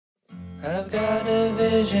I've got a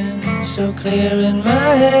vision so clear in my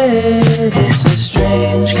head. It's a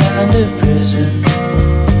strange kind of prison.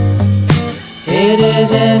 It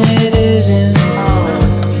is and it isn't.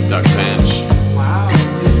 Duck Bench. Wow.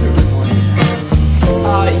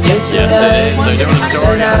 Yes, it is. They're doing a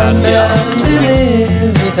story about bound to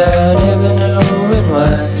live without ever knowing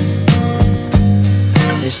why.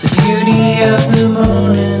 It's the beauty of the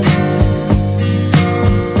morning.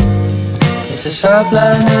 It's the soft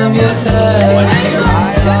line of your thigh.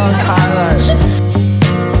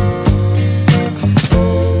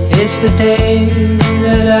 It's the day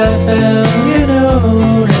that I found you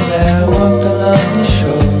know as I walked along the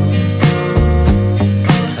shore.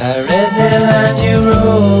 I read the lines you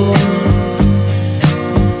wrote,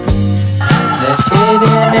 left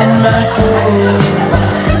hidden in my coat.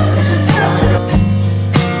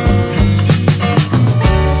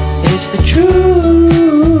 It's the truth.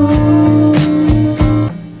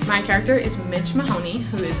 My character is Mitch Mahoney,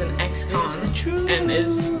 who is an ex-con and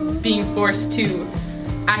is being forced to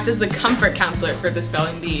act as the comfort counselor for the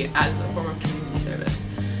spelling bee as a form of community service.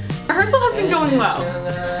 Rehearsal has been going well.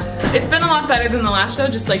 It's been a lot better than the last show,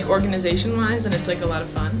 just like organization-wise, and it's like a lot of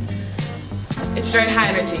fun. It's very high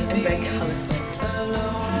energy and very colorful.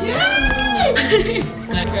 Yay!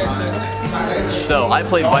 So, I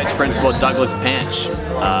played Vice Principal Douglas Panch.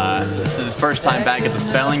 This is his first time back at the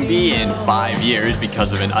spelling bee in 5 years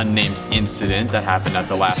because of an unnamed incident that happened at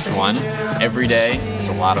the last one. Every day, it's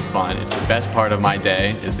a lot of fun. It's the best part of my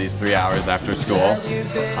day, is these 3 hours after school.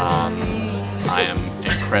 I am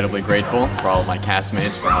incredibly grateful for all of my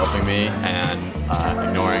castmates for helping me and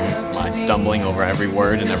ignoring my stumbling over every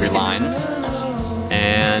word and every line.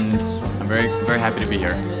 And I'm very, very happy to be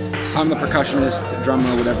here. I'm the percussionist,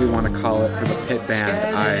 drummer, whatever you want to call it, for the pit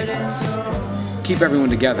band. I keep everyone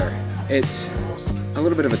together. It's a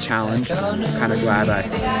little bit of a challenge. I'm kind of glad I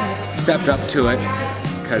stepped up to it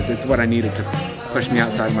because it's what I needed to push me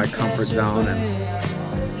outside my comfort zone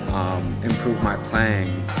and improve my playing.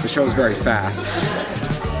 The show's very fast,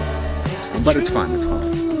 but it's fun, it's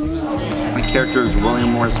fun. My character is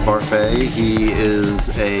William Morris Parfait. He is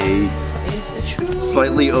a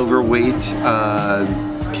slightly overweight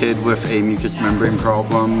kid with a mucous membrane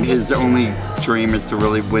problem. His only dream is to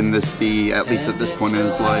really win this bee, at least at this point in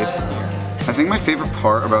his life. I think my favorite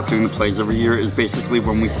part about doing the plays every year is basically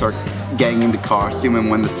when we start getting into costume and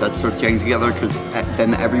when the set starts getting together, because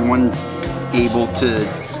then everyone's able to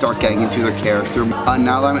start getting into their character.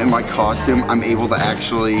 Now that I'm in my costume, I'm able to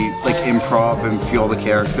actually like improv and feel the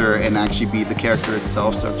character and actually be the character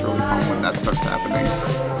itself, so it's really fun when that starts happening.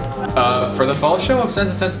 For the fall show of Sense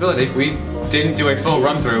and Sensibility, we didn't do a full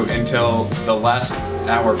run-through until the last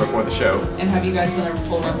hour before the show. And have you guys done a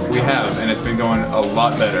full run-through? We have, and it's been going a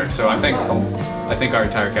lot better. So I think our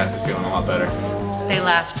entire cast is feeling a lot better. They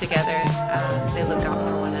laugh together, they look out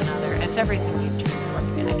for one another. It's everything you dream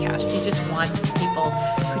for in a cast. You just want people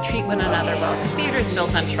who treat one another well, because theater is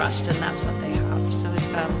built on trust, and that's what they have. So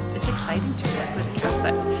it's exciting to work with a cast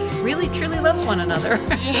that really, truly loves one another.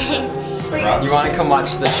 You want to come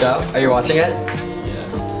watch the show? Are you watching it? Yeah.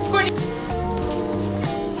 Courtney.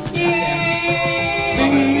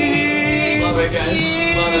 Love it, guys.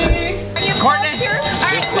 Love it. Courtney.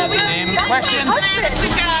 This is the name. Questions?